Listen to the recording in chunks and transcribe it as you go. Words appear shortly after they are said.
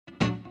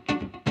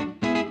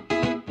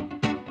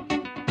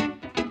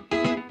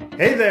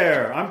Hey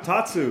there, I'm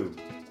Tatsu,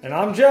 And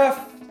I'm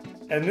Jeff,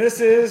 and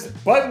this is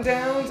Button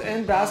Downs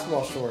and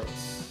Basketball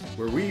Shorts.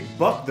 where we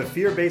buck the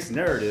fear-based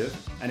narrative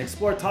and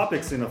explore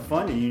topics in a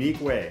fun and unique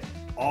way,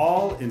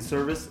 all in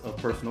service of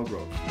personal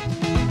growth.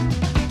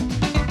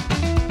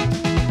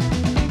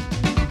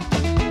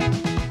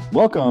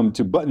 Welcome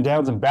to Button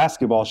Downs and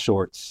Basketball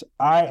Shorts.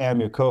 I am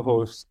your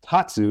co-host,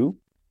 Tatsu,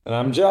 And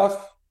I'm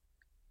Jeff.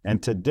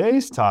 and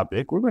today's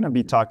topic, we're going to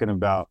be talking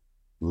about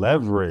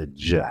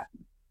leverage.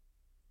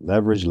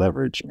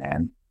 Leverage,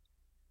 man.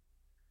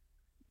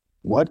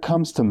 What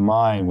comes to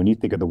mind when you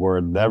think of the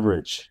word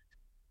leverage?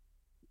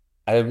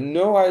 I have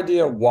no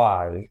idea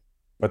why,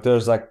 but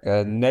there's like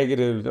a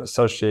negative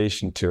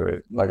association to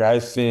it. Like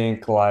I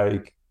think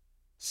like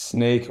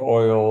snake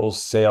oil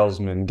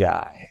salesman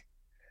guy.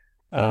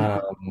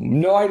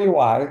 No idea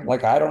why.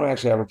 Like I don't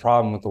actually have a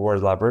problem with the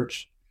word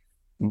leverage,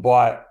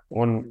 but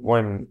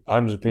when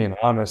I'm just being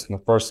honest, and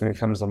the first thing that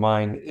comes to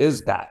mind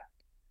is that.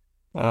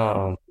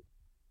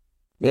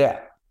 Yeah,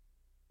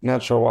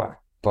 not sure why,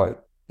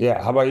 but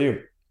yeah. How about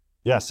you?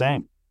 Yeah,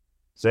 same.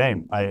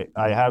 I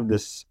have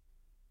this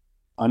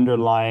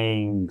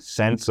underlying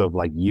sense of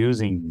like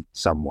using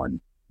someone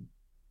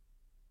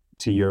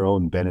to your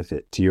own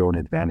benefit, to your own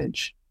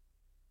advantage.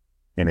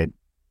 And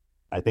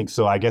I think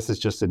so. I guess it's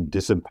just a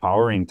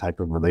disempowering type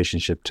of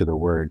relationship to the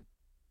word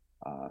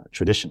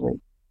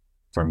traditionally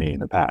for me in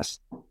the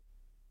past.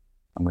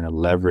 I'm going to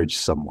leverage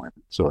someone.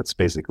 So it's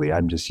basically,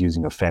 I'm just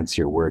using a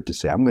fancier word to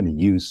say, I'm going to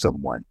use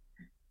someone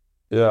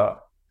Yeah.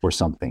 for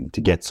something,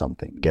 to get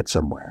something, get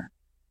somewhere.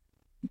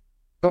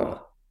 Huh.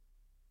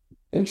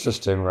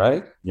 Interesting,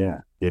 right?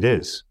 Yeah, it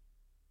is.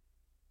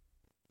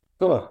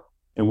 Huh.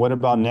 And what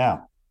about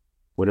now?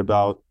 What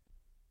about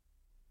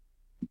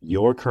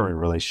your current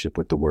relationship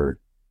with the word?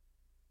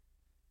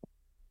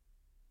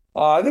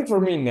 I think for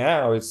me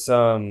now, it's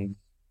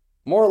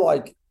more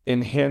like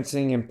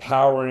enhancing,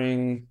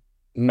 empowering,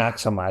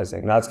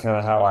 maximizing. That's kind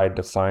of how I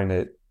define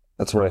it.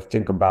 That's what I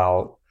think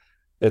about.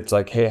 It's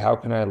like, hey, how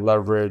can I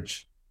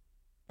leverage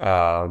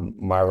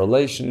my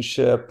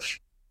relationship,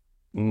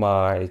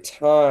 my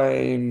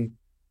time,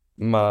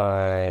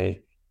 my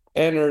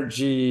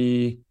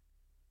energy,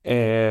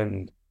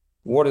 and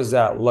what does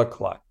that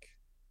look like?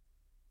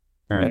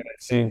 Right. And I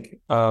think,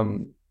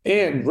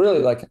 and really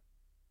like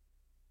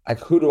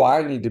who do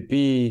I need to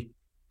be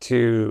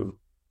to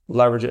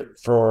leverage it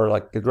for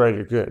like the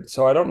greater good?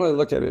 So I don't really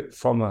look at it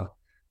from a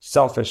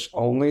selfish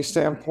only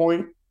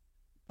standpoint.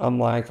 I'm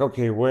like,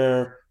 okay,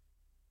 where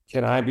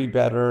can I be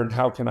better and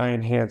how can I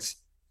enhance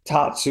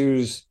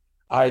Tatsu's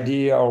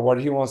idea or what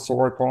he wants to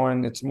work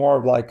on? It's more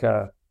of like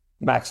a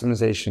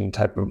maximization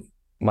type of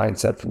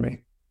mindset for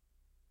me.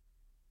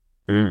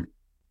 Mm.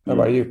 How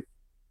about you?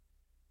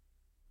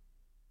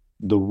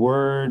 The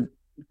word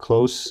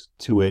close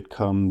to it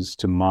comes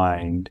to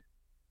mind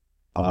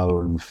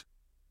of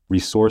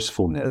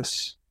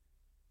resourcefulness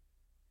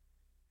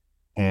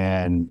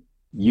and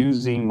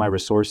using my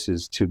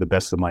resources to the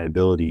best of my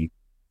ability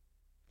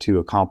to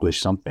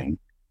accomplish something.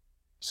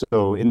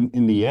 So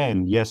in the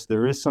end, yes,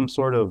 there is some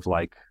sort of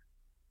like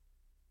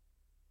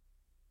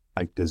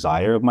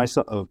desire of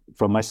myself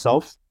from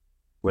myself,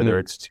 whether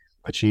it's to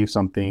achieve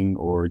something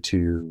or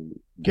to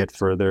get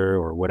further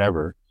or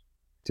whatever,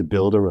 to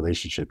build a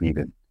relationship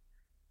even.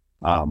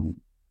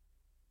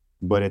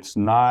 But it's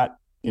not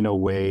in a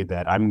way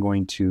that I'm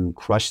going to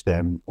crush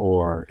them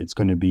or it's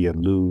going to be a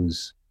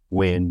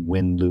win,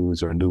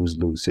 lose, or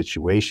lose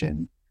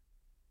situation.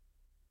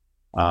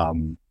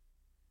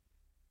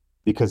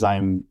 Because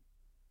I'm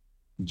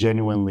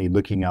genuinely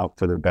looking out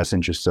for the best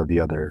interests of the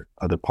other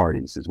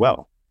parties as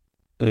well.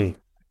 Hey.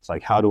 It's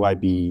like, how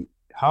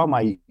am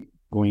I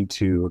going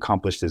to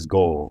accomplish this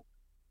goal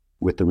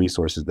with the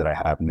resources that I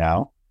have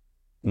now?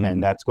 Mm-hmm.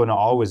 And that's going to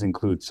always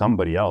include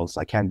somebody else.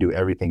 I can't do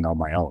everything on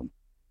my own.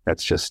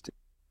 That's just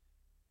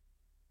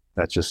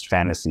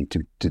fantasy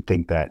to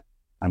think that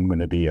I'm going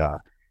to be,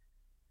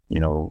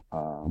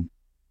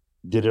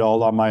 did it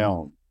all on my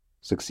own,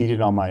 succeeded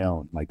on my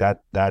own. Like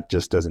that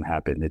just doesn't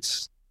happen.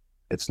 It's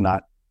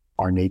not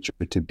our nature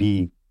to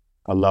be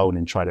alone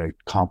and try to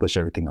accomplish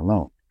everything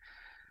alone.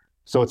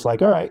 So it's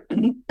like, all right,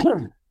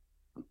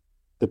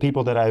 the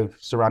people that I've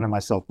surrounded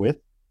myself with,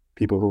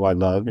 people who I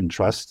love and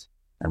trust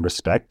and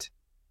respect,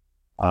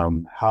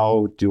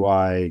 how do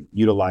I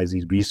utilize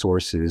these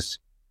resources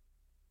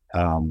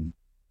to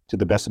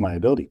the best of my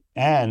ability?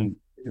 And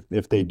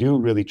if they do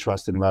really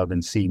trust and love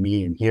and see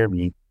me and hear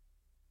me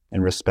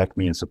and respect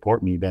me and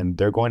support me, then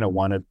they're going to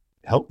want to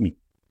help me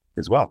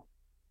as well.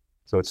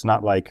 So it's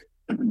not like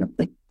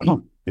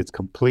it's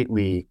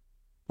completely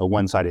a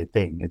one-sided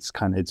thing. It's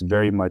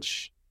very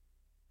much,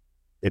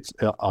 it's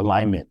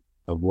alignment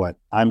of what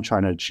I'm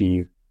trying to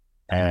achieve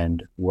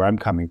and where I'm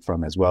coming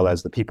from, as well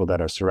as the people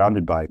that are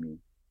surrounded by me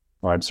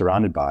or I'm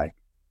surrounded by,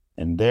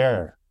 and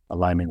their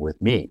alignment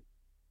with me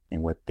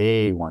and what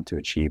they want to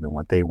achieve and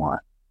what they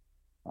want.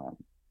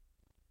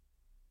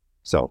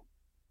 So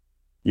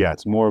yeah,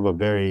 it's more of a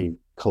very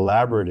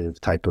collaborative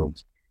type of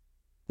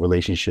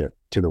relationship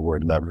to the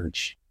word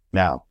leverage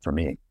now for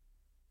me.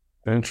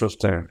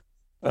 Interesting.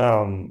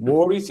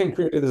 What do you think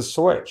created the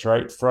switch,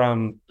 right?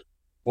 From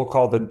we'll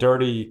call the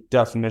dirty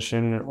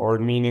definition or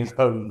meaning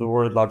of the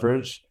word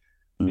leverage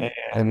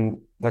and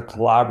the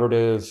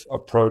collaborative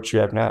approach you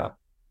have now?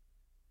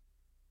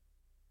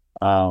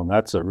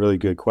 That's a really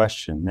good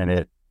question.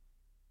 And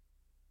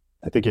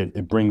I think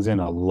it brings in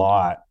a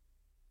lot.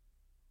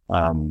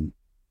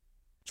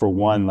 For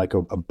one, like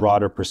a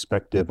broader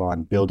perspective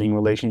on building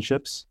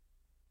relationships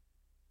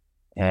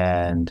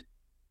and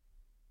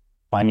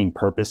finding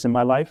purpose in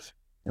my life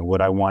and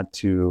what I want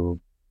to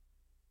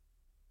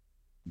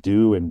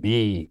do and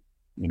be,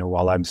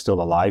 while I'm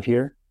still alive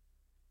here.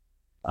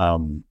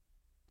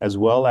 As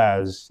well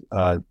as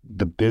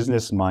the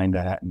business mind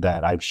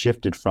that I've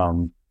shifted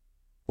from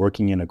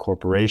working in a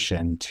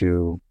corporation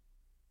to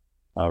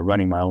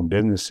running my own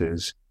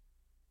businesses.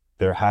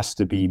 There has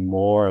to be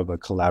more of a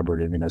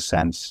collaborative, in a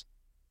sense,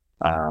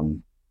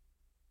 from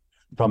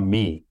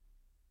me,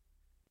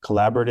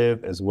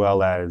 collaborative, as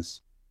well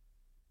as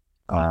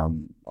a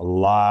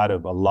lot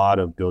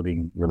of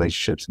building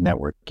relationships,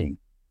 networking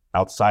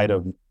outside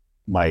of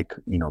my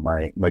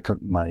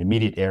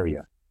immediate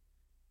area.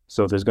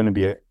 So there's going to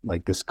be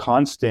this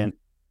constant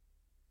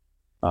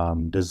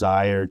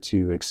desire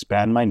to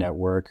expand my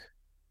network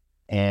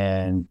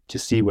and to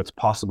see what's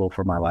possible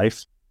for my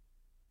life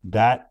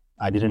that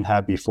I didn't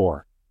have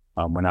before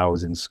when I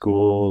was in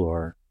school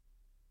or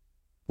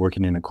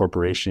working in a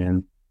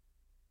corporation.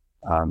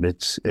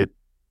 The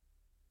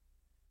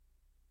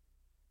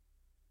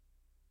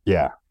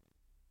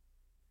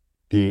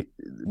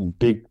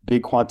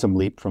big quantum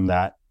leap from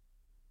that,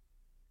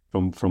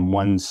 from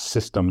one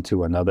system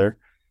to another.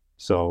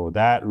 So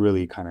that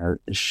really kind of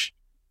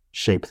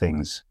shook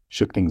things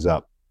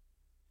up,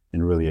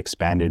 and really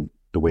expanded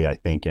the way I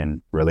think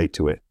and relate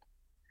to it.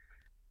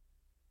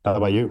 How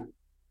about you?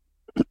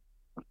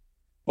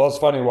 Well, it's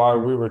funny, while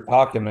we were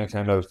talking, I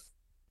kind of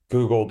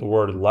Googled the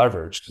word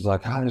leverage because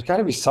there's got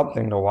to be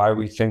something to why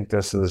we think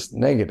this is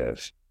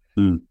negative.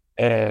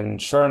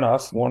 And sure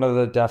enough, one of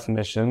the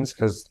definitions,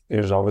 because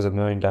there's always a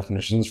million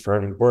definitions for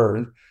every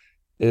word,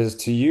 is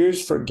to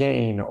use for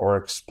gain or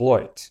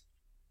exploit.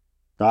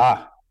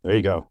 There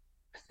you go.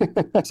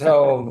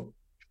 So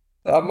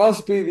that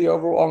must be the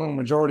overwhelming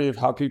majority of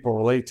how people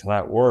relate to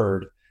that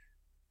word.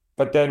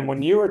 But then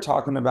when you were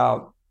talking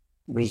about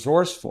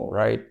resourceful,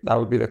 right, that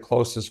would be the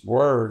closest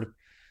word.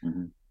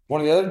 Mm-hmm.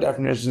 One of the other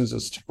definitions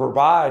is to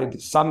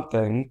provide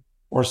something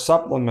or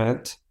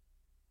supplement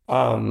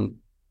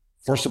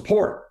for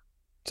support.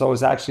 So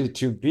it's actually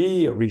to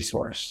be a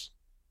resource.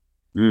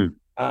 So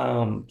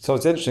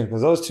it's interesting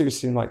because those two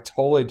seem like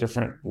totally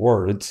different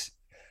words.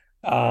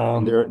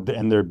 And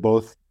they're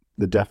both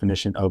the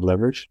definition of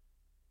leverage.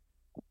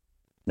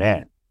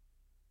 Man.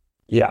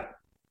 Yeah.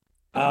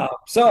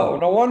 So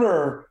no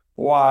wonder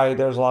why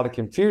there's a lot of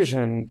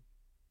confusion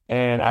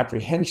and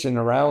apprehension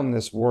around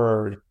this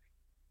word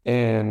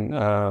and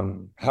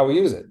how we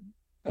use it.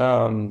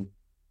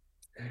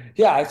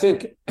 Yeah, I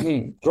think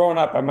growing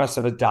up, I must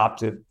have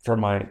adopted from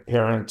my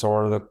parents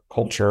or the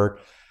culture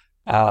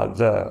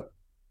the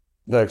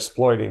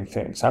exploiting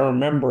things. I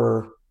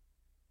remember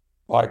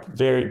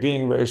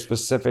being very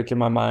specific in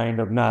my mind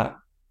of not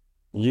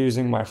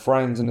using my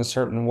friends in a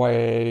certain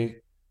way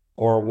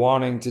or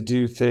wanting to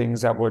do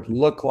things that would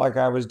look like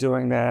I was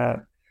doing that.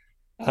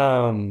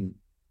 I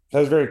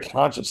was very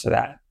conscious of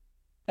that.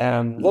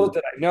 And little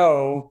did I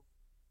know,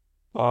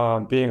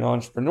 being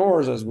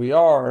entrepreneurs as we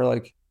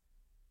are,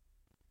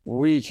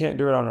 we can't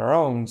do it on our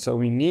own. So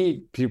we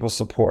need people's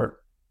support.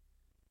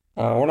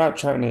 We're not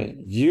trying to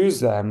use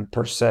them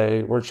per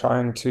se. We're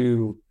trying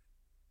to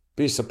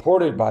be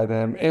supported by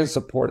them and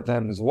support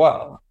them as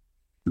well.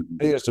 I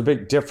think there's a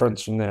big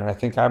difference from there. I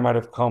think I might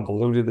have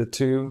convoluted the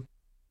two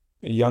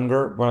when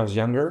I was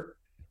younger.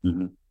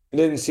 Mm-hmm. I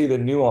didn't see the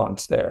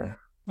nuance there.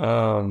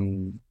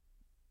 So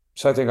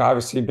I think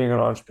obviously being an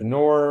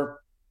entrepreneur,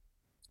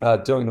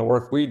 doing the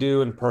work we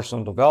do in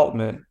personal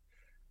development,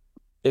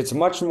 it's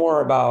much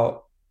more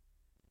about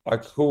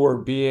who we're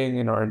being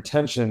and our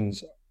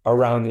intentions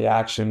around the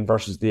action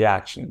versus the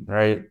action,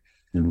 right?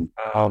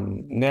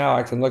 Mm-hmm. Now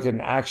I can look at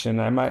an action.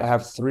 I might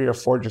have 3 or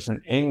 4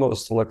 different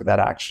angles to look at that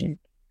action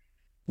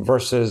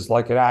versus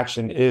an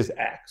action is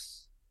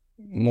X,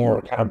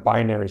 more kind of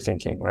binary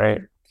thinking,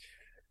 right?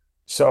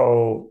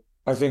 So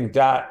I think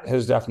that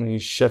has definitely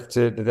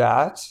shifted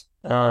that.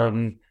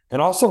 And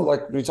also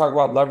we talk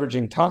about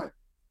leveraging time.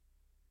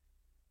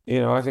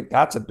 I think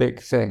that's a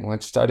big thing,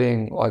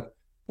 studying,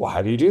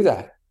 how do you do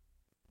that?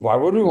 Why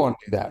would we want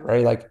to do that,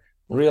 right?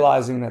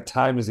 Realizing that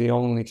time is the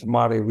only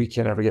commodity we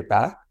can ever get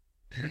back.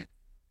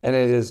 And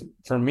it is,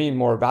 for me,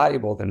 more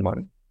valuable than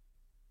money.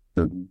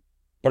 Mm-hmm.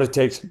 But it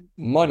takes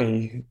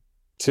money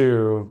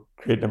to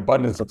create an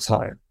abundance of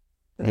time,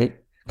 right?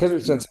 Because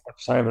we spend so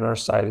much time in our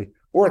society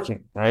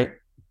working, right?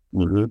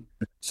 Mm-hmm.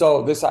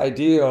 So this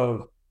idea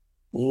of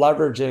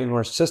leveraging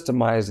or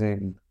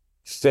systemizing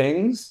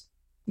things,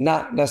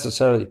 not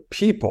necessarily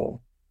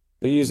people,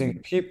 but using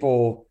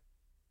people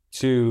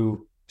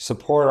to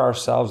support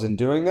ourselves in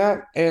doing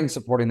that and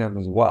supporting them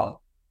as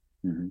well.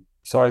 Mm-hmm.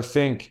 So I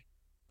think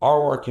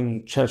our work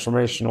in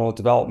transformational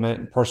development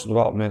and personal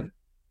development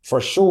for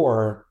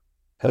sure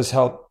has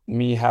helped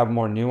me have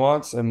more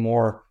nuance and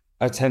more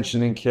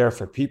attention and care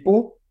for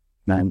people,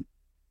 Man.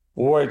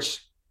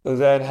 which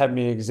then had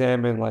me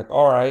examine like,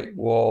 all right,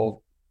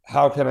 well,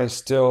 how can I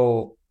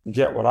still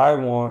get what I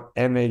want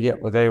and they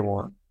get what they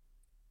want?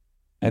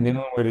 And the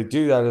only way to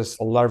do that is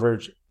to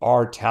leverage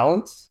our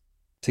talents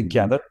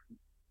together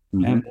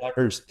and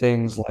leverage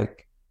things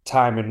like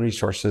time and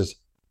resources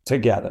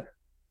together.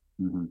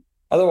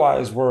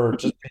 Otherwise, we're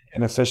just being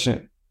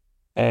inefficient.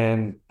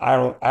 And I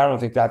don't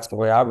think that's the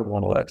way I would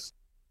want to live.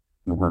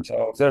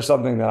 So if there's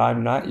something that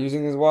I'm not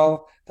using as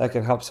well that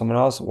can help someone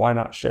else, why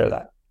not share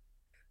that?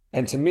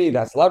 And to me,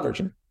 that's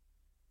leveraging.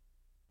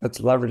 That's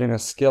leveraging a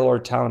skill or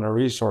talent or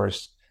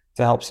resource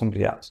to help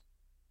somebody else.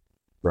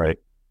 Right.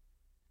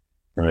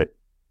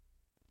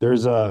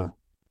 There's a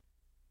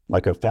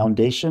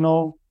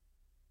foundational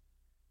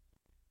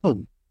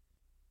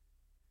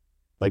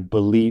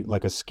belief,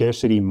 like a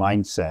scarcity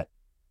mindset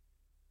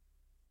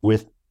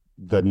with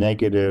the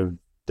negative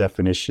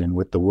definition,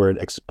 with the word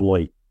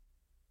exploit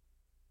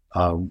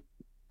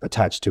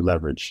attached to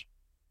leverage.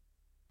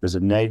 There's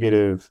a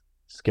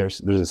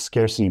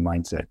scarcity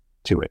mindset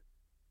to it.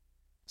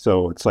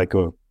 So it's like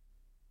I'm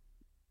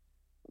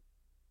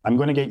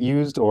going to get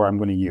used or I'm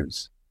going to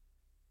use.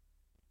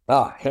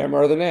 Hammer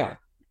or the nail.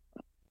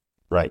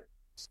 Right.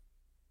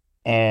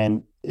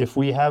 And if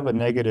we have a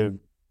negative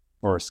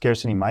or a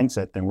scarcity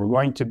mindset, then we're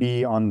going to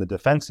be on the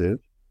defensive,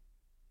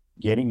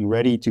 getting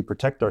ready to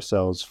protect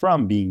ourselves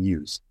from being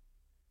used.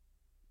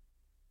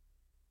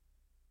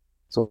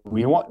 So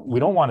we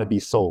don't want to be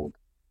sold.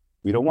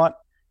 We don't want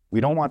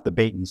the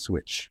bait and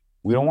switch.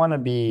 We don't want to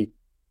be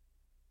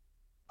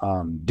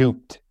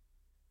duped,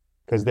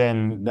 because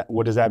then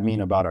what does that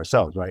mean about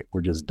ourselves, right? We're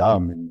just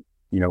dumb, and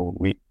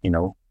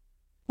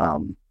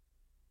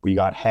we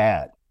got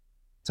had,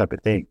 type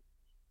of thing.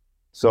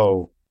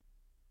 So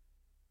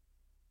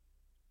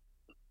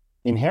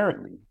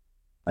inherently,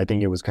 I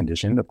think it was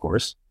conditioned, of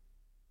course,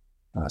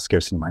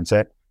 scarcity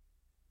mindset.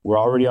 We're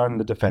already on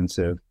the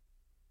defensive.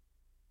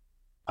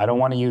 I don't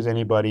want to use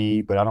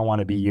anybody, but I don't want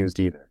to be used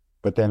either.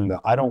 But then the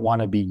I don't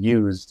want to be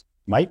used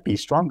might be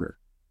stronger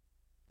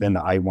than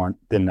the I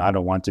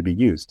don't want to be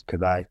used,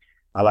 because I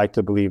like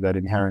to believe that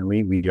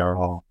inherently we are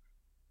all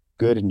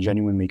good and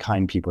genuinely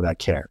kind people that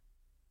care.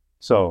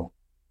 So,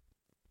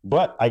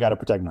 but I got to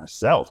protect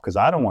myself because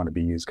I don't want to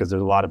be used, because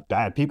there's a lot of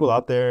bad people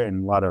out there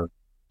and a lot of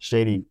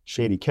shady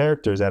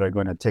characters that are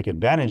going to take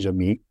advantage of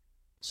me.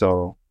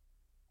 So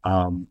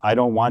I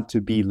don't want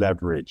to be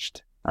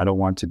leveraged. I don't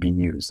want to be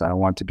used. I don't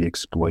want to be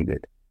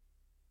exploited.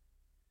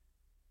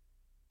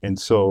 And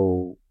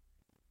so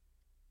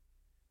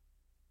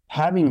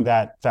having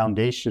that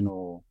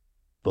foundational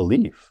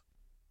belief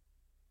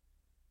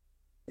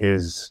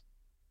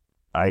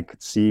I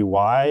could see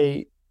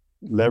why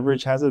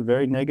leverage has a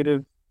very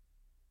negative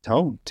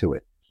tone to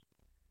it.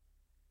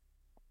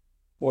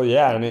 Well,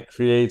 yeah, and it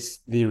creates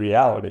the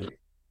reality.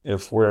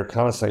 If we're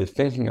constantly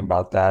thinking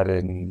about that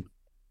and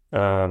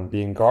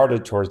being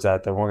guarded towards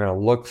that, then we're going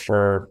to look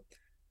for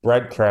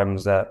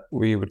breadcrumbs that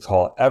we would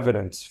call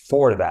evidence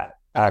for that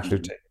actually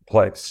taking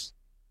place.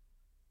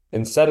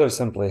 Instead of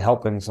simply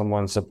helping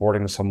someone,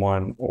 supporting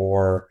someone,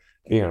 or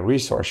being a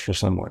resource for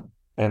someone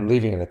and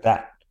leaving it at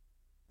that.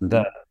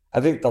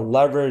 I think the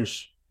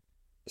leverage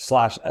 /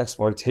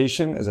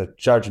 exploitation is a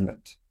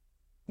judgment,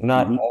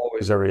 not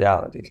always a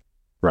reality.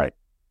 Right.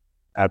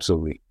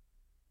 Absolutely.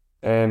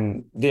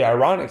 And the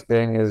ironic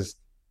thing is,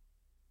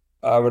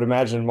 I would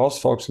imagine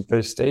most folks, if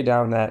they stay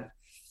down that,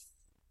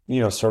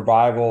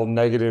 survival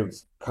negative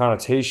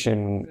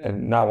connotation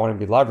and not wanting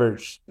to be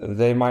leveraged,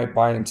 they might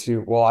buy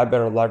into, well, I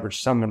better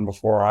leverage someone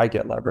before I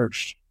get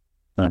leveraged.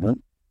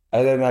 And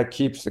then that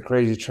keeps the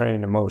crazy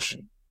train in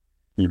motion.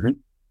 And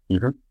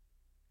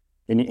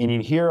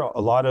you hear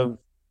a lot of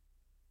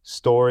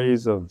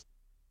stories of,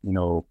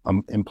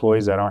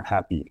 employees that aren't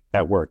happy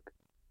at work.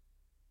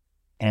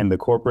 And the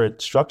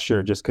corporate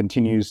structure just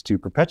continues to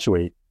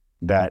perpetuate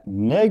that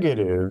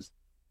negative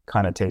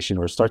connotation,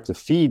 or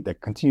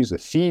continues to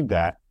feed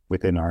that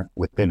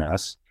within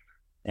us.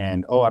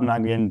 And, I'm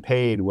not getting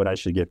paid what I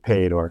should get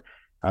paid, or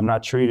I'm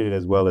not treated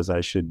as well as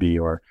I should be,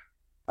 or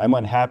I'm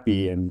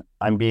unhappy and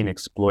I'm being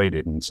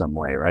exploited in some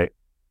way, right?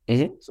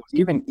 So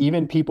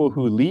even people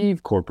who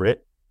leave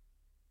corporate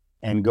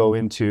and go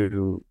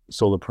into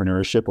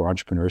solopreneurship or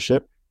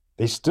entrepreneurship,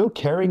 they're still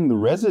carrying the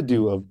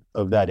residue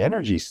of that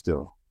energy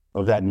still,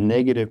 of that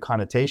negative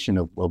connotation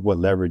of what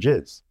leverage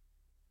is.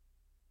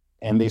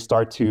 And they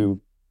start to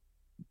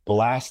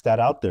blast that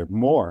out there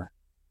more.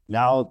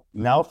 Now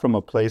from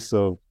a place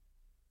of,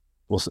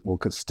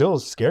 still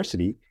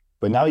scarcity,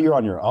 but now you're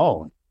on your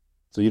own.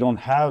 So you don't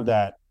have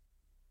that,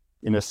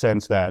 in a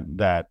sense,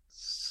 that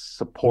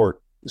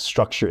support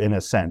structure, in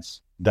a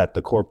sense, that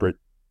the corporate,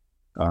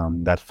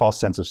 that false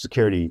sense of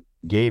security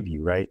gave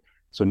you, right?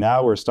 So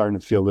now we're starting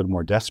to feel a little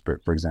more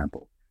desperate, for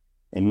example.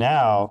 And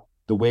now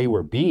the way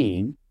we're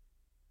being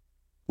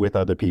with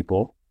other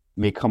people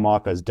may come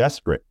off as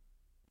desperate,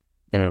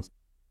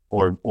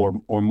 or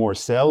more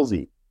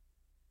salesy.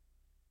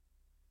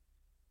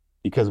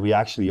 because we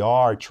actually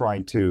are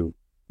trying to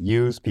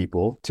use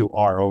people to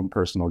our own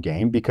personal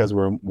gain because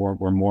we're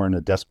more in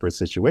a desperate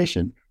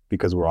situation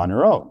because we're on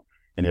our own.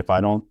 And if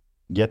I don't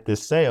get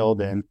this sale,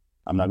 then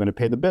I'm not going to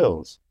pay the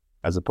bills,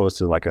 as opposed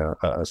to like a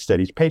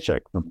steady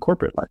paycheck from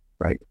corporate life,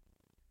 right?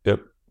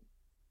 Yep.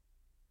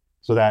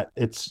 So that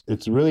it's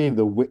really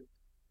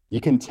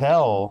you can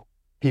tell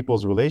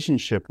people's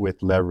relationship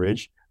with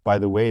leverage by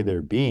the way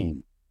they're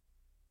being,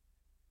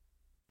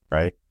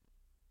 right?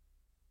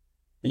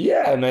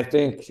 Yeah, and I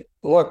think,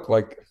 look,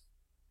 like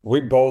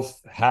we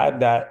both had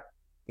that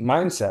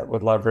mindset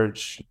with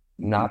leverage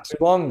not too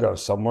long ago,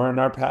 somewhere in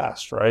our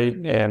past, right?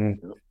 And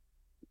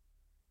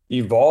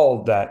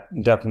evolved that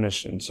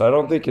definition. So I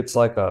don't think it's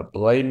like a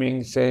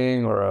blaming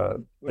thing or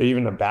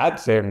even a bad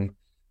thing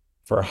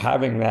for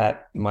having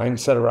that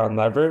mindset around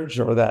leverage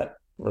or that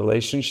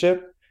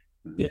relationship.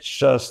 It's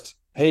just,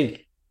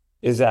 hey,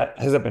 has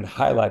it been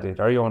highlighted?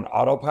 Are you on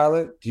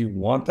autopilot? Do you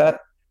want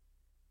that,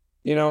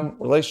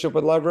 relationship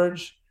with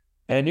leverage?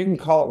 And you can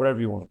call it whatever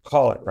you want to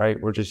call it,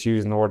 right? We're just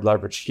using the word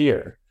leverage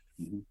here.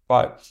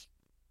 But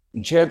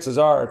chances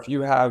are, if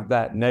you have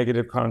that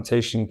negative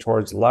connotation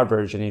towards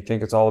leverage and you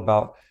think it's all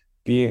about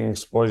being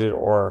exploited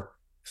or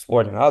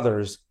exploiting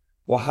others,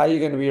 well, how are you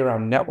going to be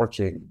around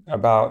networking,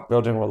 about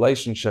building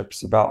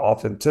relationships, about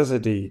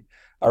authenticity,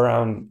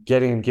 around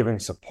getting and giving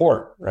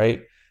support,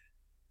 right?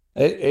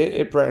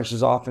 It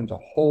branches off into a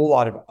whole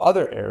lot of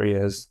other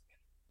areas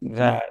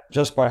that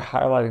just by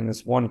highlighting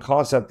this one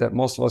concept that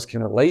most of us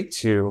can relate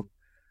to,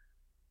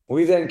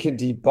 we then can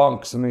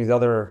debunk some of these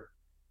other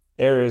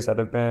areas that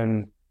have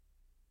been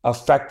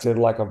affected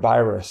like a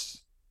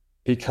virus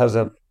because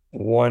of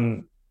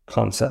one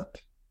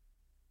concept.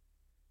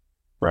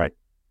 Right.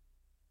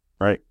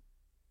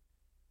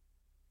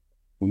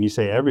 When you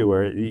say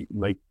everywhere,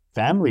 like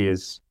family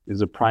is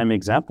a prime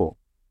example.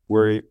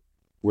 We're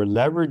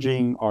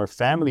leveraging our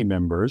family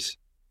members,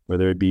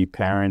 whether it be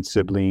parents,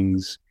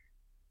 siblings,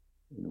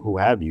 who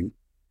have you,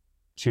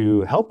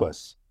 to help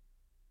us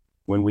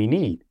when we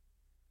need.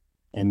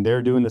 And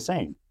they're doing the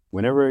same.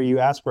 Whenever you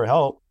ask for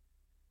help,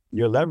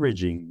 you're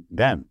leveraging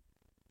them.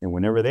 And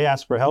whenever they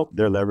ask for help,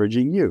 they're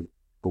leveraging you.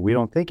 But we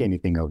don't think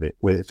anything of it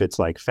if it's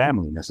like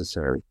family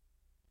necessarily,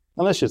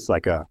 unless it's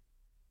like a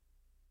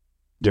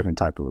different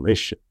type of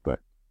relationship. But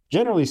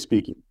generally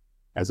speaking,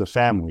 as a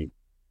family,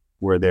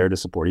 we're there to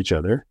support each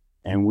other,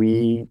 and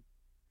we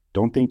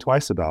don't think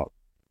twice about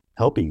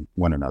helping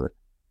one another,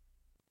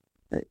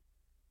 right?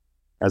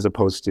 As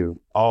opposed to,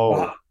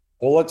 Well,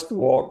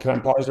 can I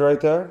pause right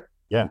there?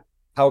 Yeah.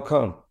 How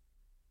come?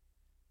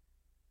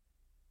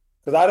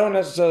 Because I don't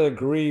necessarily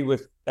agree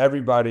with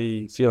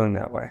everybody feeling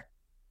that way.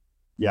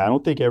 Yeah, I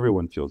don't think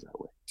everyone feels that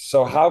way.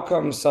 So how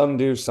come some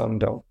do, some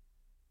don't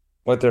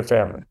with their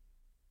family?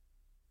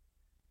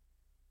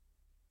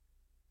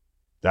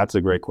 That's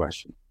a great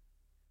question.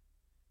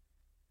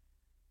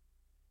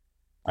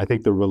 I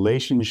think the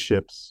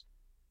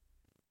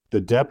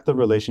depth of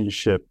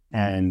relationship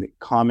and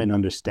common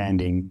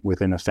understanding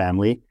within a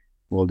family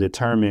will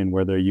determine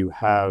whether you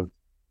have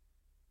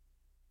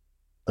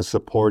a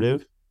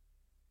supportive,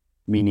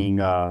 meaning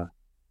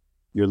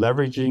you're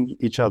leveraging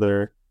each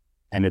other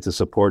and it's a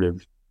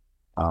supportive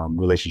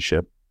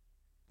relationship,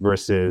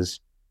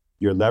 versus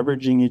you're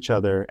leveraging each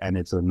other and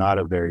it's not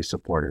a very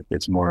supportive.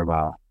 It's more of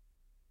a,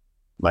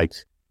 like,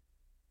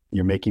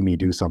 you're making me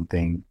do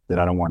something that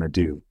I don't want to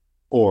do,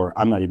 or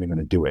I'm not even going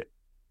to do it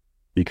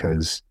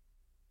because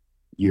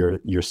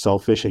you're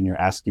selfish and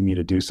you're asking me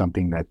to do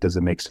something that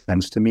doesn't make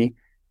sense to me,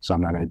 so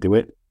I'm not going to do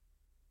it.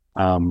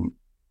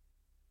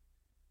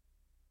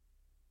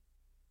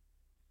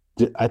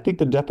 I think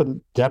the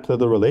depth of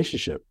the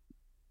relationship,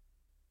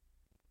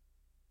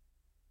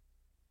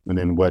 and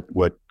then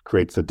what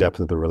creates the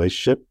depth of the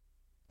relationship,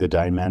 the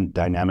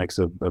dynamics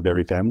of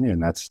every family,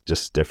 and that's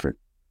just different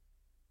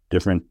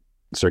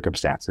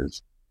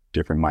circumstances,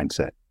 different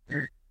mindset.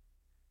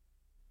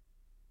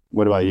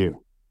 What about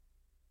you?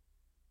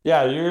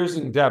 Yeah, you're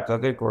using depth. I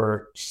think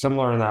we're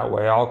similar in that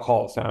way. I'll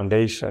call it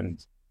foundation,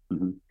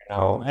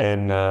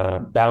 and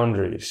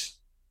boundaries.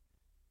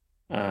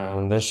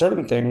 There's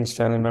certain things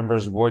family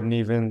members wouldn't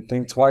even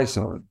think twice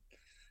on.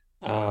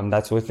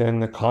 That's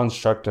within the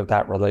construct of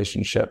that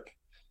relationship.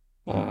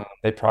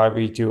 They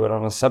probably do it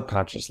on a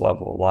subconscious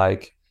level,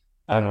 like,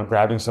 I don't know,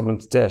 grabbing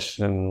someone's dish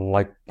and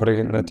like putting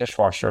it in the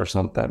dishwasher or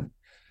something.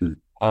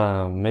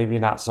 Maybe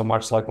not so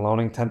much like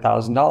loaning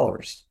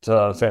 $10,000 to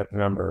a family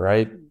member,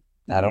 right?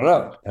 I don't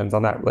know. Depends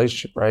on that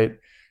relationship, right?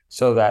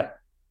 So that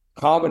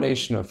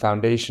combination of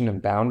foundation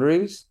and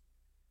boundaries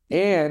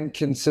and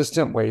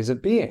consistent ways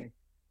of being.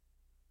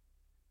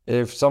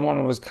 If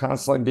someone was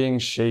constantly being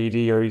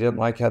shady or you didn't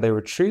like how they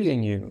were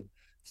treating you,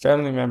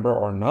 family member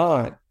or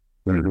not,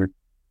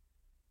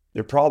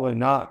 you're probably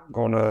not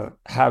going to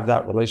have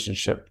that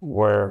relationship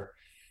where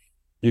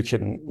you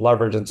can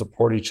leverage and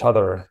support each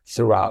other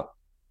throughout,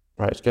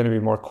 right? It's going to be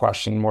more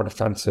questioned, more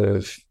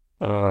defensive.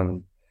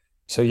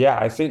 So yeah,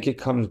 I think it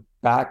comes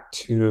back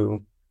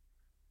to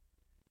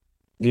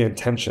the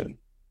intention.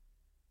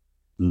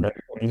 Right?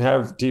 When you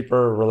have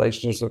deeper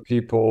relationships with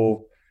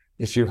people,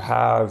 if you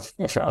have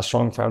a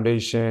strong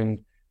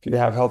foundation, if you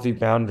have healthy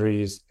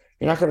boundaries,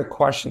 you're not going to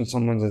question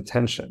someone's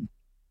intention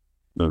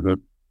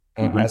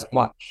as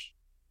much,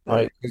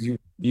 right? Because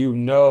you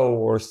know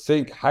or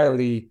think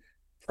highly,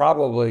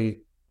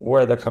 probably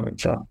where they're coming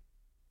from,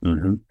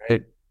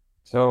 right?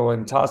 So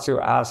when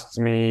Tasu asks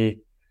me,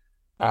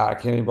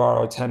 can you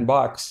borrow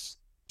 $10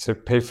 to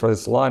pay for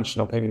this lunch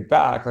and he'll pay me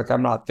back? Like,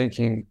 I'm not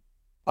thinking,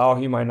 oh,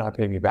 he might not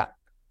pay me back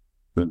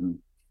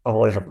or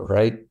whatever,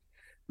 right?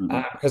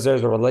 Because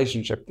there's a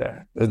relationship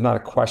there. There's not a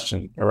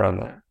question around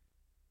that.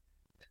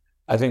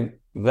 I think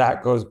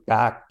that goes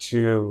back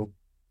to,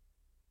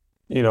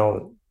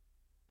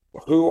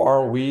 who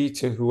are we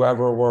to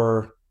whoever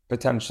we're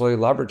potentially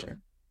leveraging?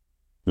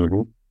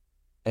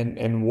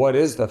 And what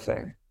is the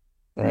thing,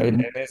 right?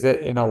 And is it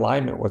in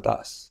alignment with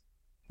us?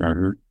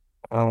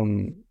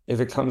 If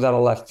it comes out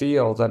of left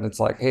field and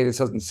it's like, hey, this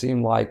doesn't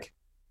seem like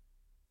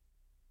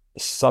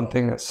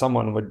something that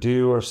someone would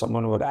do or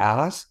someone would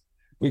ask,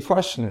 we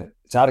question it.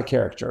 It's out of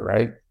character,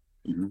 right?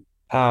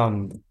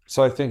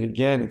 So I think,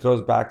 again, it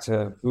goes back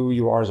to who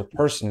you are as a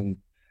person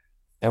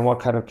and what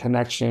kind of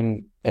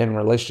connection and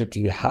relationship do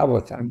you have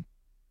with them.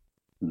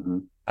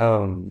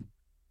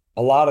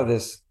 A lot of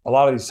these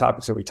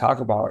topics that we talk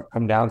about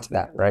come down to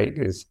that, right?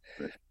 Is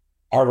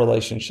our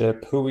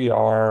relationship, who we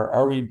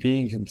are we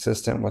being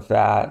consistent with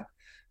that?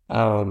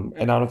 And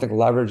I don't think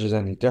leverage is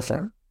any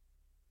different.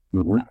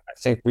 I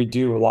think we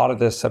do a lot of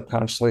this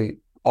subconsciously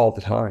all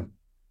the time.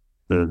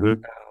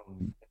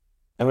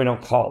 And we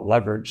don't call it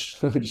leverage.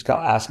 We just call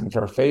it asking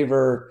for a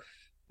favor,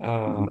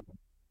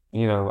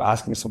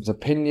 asking someone's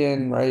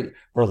opinion, right?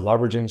 Or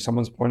leveraging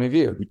someone's point of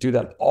view. We do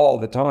that all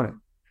the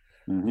time.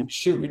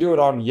 Shoot, we do it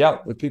on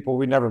Yelp with people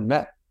we never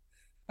met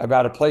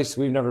about a place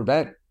we've never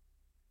been.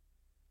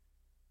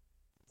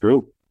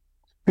 True.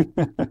 We're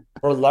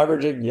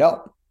leveraging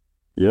Yelp.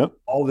 Yep.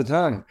 All the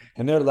time.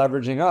 And they're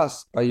leveraging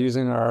us by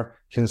using our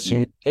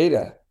consumer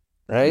data,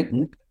 right?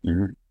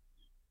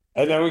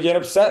 And then we get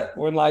upset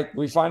when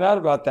we find out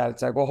about that.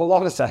 It's like, well, hold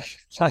on a second.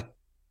 It's like,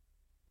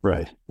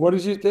 right. What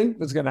did you think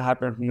was going to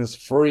happen from this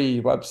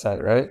free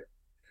website, right?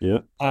 Yeah.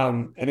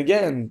 And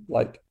again,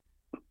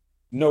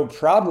 no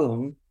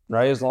problem,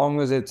 right? As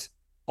long as it's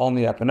on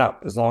the up and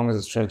up, as long as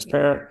it's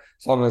transparent,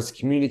 as long as it's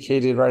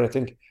communicated, right? I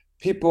think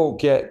people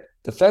get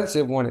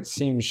defensive when it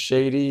seems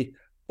shady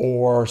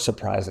or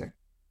surprising.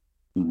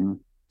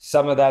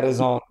 Some of that is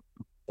on,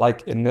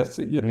 in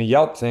the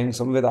Yelp thing,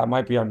 some of that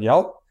might be on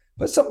Yelp,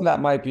 but some of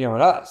that might be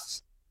on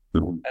us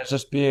as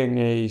just being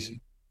a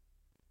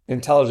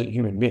intelligent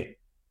human being.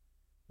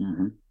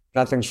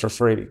 Nothing's for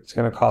free. It's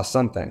going to cost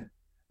something,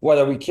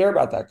 whether we care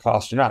about that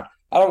cost or not.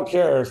 I don't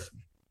care if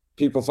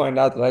people find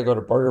out that I go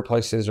to burger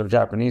places or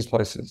Japanese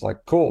places.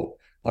 Cool.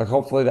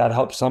 Hopefully that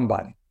helps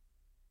somebody.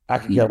 I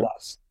could care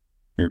less.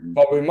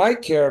 But we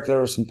might care if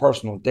there was some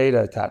personal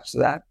data attached to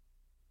that.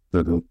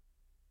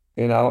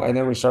 And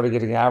then we started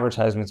getting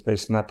advertisements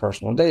based on that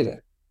personal data.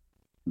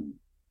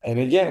 And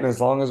again,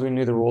 as long as we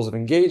knew the rules of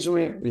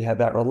engagement, we had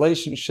that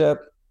relationship,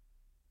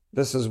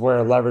 this is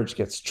where leverage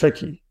gets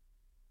tricky.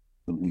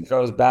 It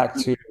goes back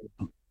to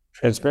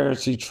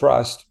transparency,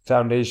 trust,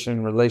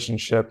 foundation,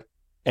 relationship,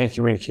 and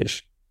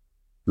communication.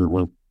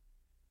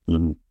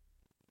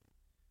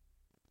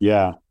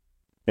 Yeah.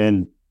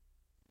 And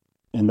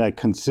that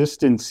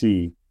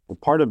consistency, the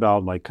part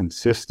about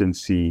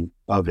consistency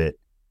of it,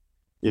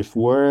 if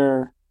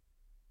we're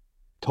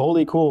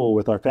totally cool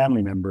with our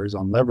family members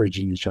on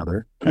leveraging each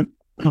other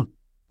or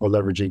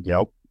leveraging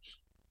Yelp,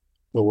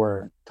 but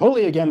we're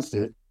totally against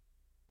it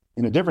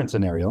in a different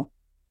scenario,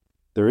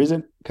 there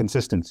isn't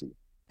consistency.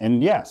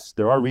 And yes,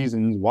 there are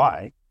reasons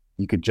why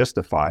you could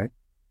justify,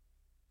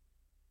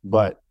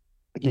 but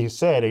like you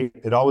said,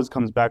 it always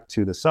comes back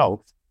to the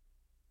self.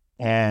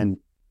 And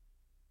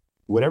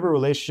whatever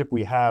relationship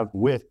we have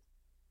with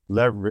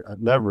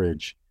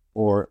leverage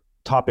or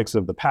topics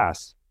of the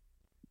past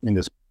in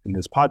this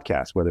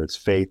podcast, whether it's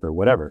faith or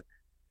whatever,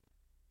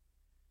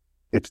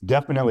 it's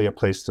definitely a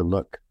place to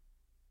look.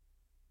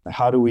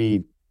 How do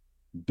we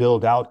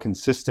build out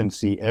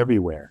consistency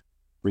everywhere,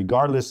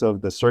 regardless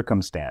of the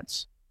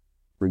circumstance,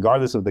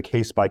 regardless of the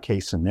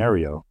case-by-case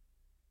scenario,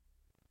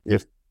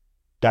 if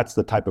that's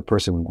the type of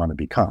person we want to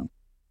become?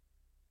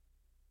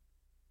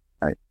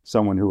 Right?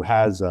 Someone who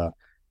has a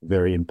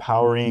very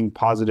empowering,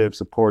 positive,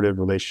 supportive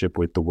relationship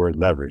with the word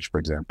leverage, for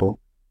example.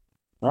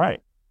 All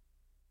right.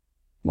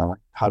 Well,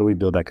 how do we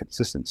build that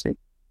consistency?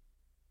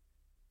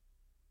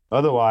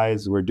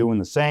 Otherwise, we're doing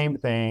the same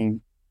thing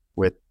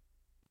with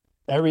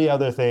every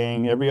other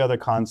thing, every other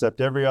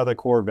concept, every other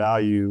core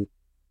value.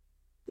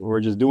 We're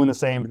just doing the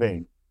same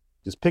thing,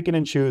 just picking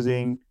and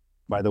choosing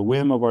by the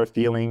whim of our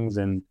feelings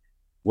and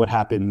what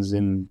happens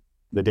in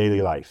the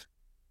daily life.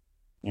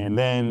 And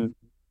then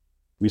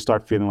we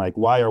start feeling like,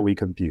 why are we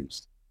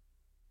confused?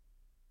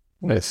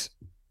 Nice.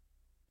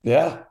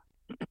 Yeah,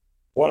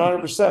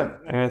 100%.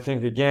 And I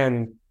think,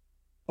 again,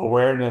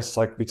 awareness,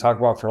 like we talk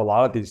about for a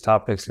lot of these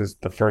topics, is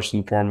the first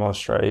and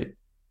foremost, right?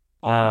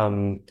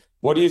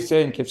 What do you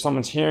think if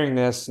someone's hearing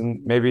this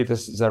and maybe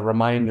this is a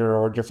reminder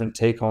or a different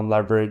take on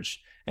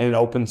leverage, and it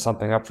opens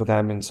something up for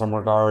them in some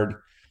regard.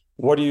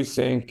 What do you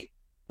think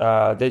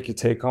they could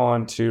take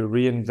on to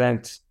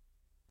reinvent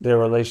their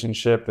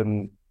relationship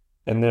and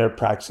their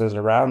practices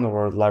around the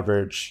word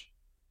leverage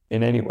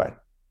in any way?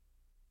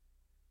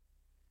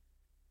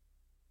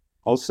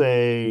 I'll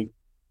say,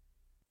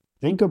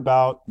 think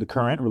about the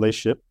current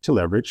relationship to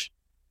leverage.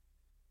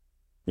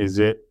 Is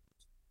it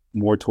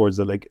more towards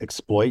the like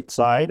exploit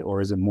side, or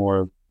is it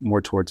more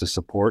towards the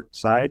support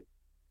side?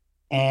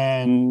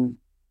 And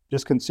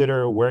just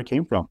consider where it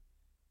came from.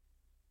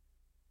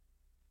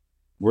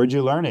 Where'd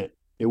you learn it?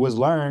 It was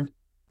learned.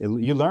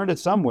 You learned it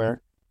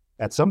somewhere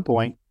at some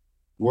point.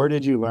 Where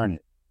did you learn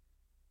it?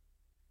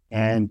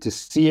 And to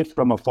see it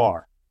from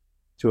afar,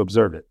 to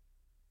observe it.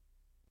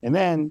 And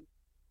then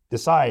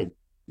decide,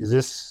 is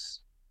this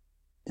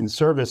in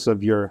service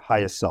of your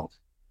highest self?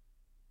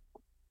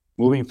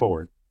 Moving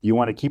forward, do you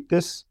want to keep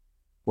this,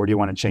 or do you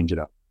want to change it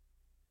up?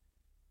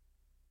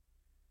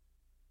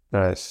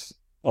 Nice.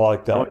 I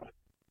like that.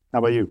 How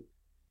about you?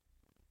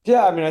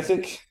 Yeah, I mean, I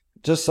think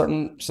just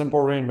some simple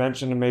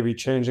reinvention and maybe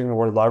changing the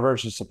word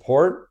leverage to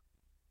support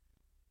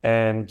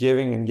and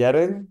giving and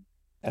getting,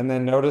 and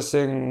then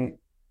noticing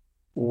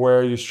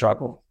where you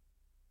struggle.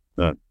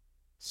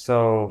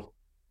 So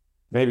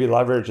maybe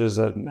leverage is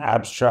an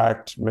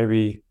abstract,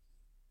 maybe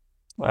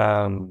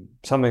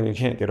something you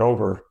can't get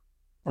over,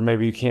 or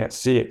maybe you can't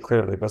see it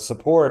clearly. But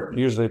support,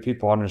 usually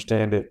people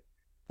understand it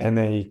and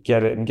they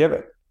get it and give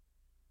it.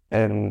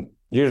 And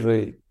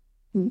usually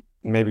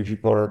maybe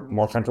people are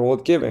more comfortable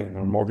with giving,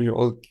 or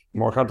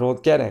more comfortable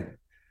with getting.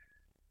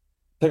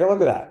 Take a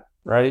look at that,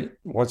 right?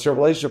 What's your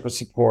relationship with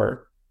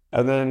support?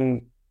 And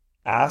then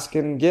ask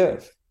and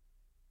give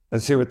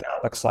and see what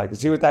that looks like and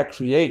see what that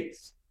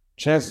creates.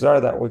 Chances are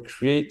that would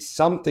create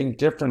something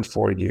different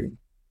for you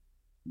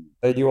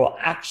that you will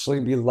actually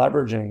be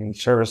leveraging in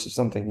service of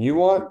something you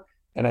want,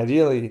 and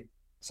ideally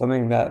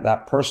something that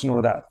that person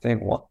or that thing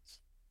wants.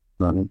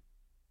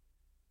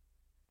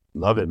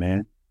 Love it,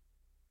 man.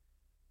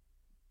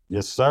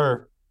 Yes,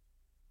 sir.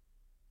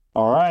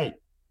 All right.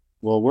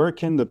 Well, where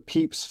can the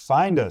peeps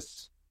find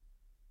us?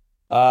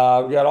 We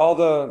got all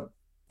the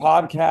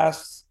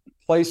podcast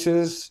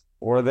places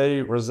where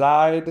they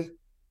reside.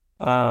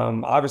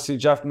 Obviously,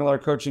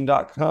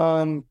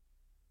 jeffmillercoaching.com.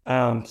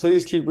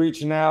 Please keep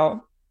reaching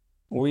out.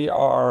 We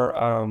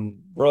are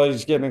really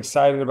just getting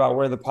excited about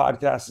where the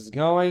podcast is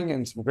going,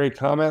 and some great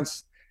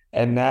comments,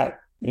 and that,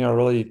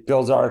 really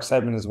builds our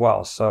excitement as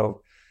well.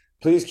 So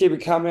please keep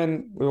it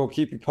coming. We will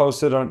keep you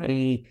posted on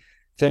any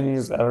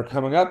things that are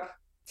coming up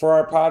for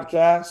our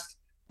podcast.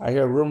 I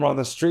hear a rumor on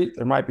the street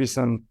there might be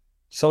some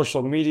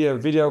social media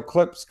video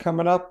clips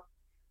coming up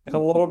in a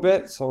little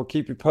bit, so we'll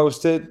keep you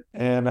posted.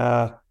 And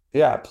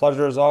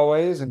pleasure as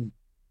always, and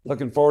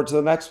looking forward to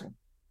the next one.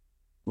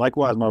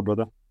 Likewise, my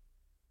brother.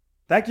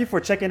 Thank you for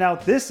checking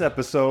out this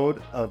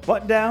episode of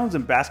Button Downs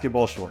and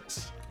Basketball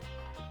Shorts.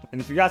 And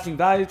if you got some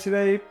value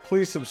today,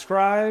 please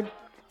subscribe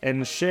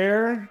and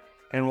share,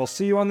 and we'll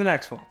see you on the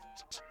next one.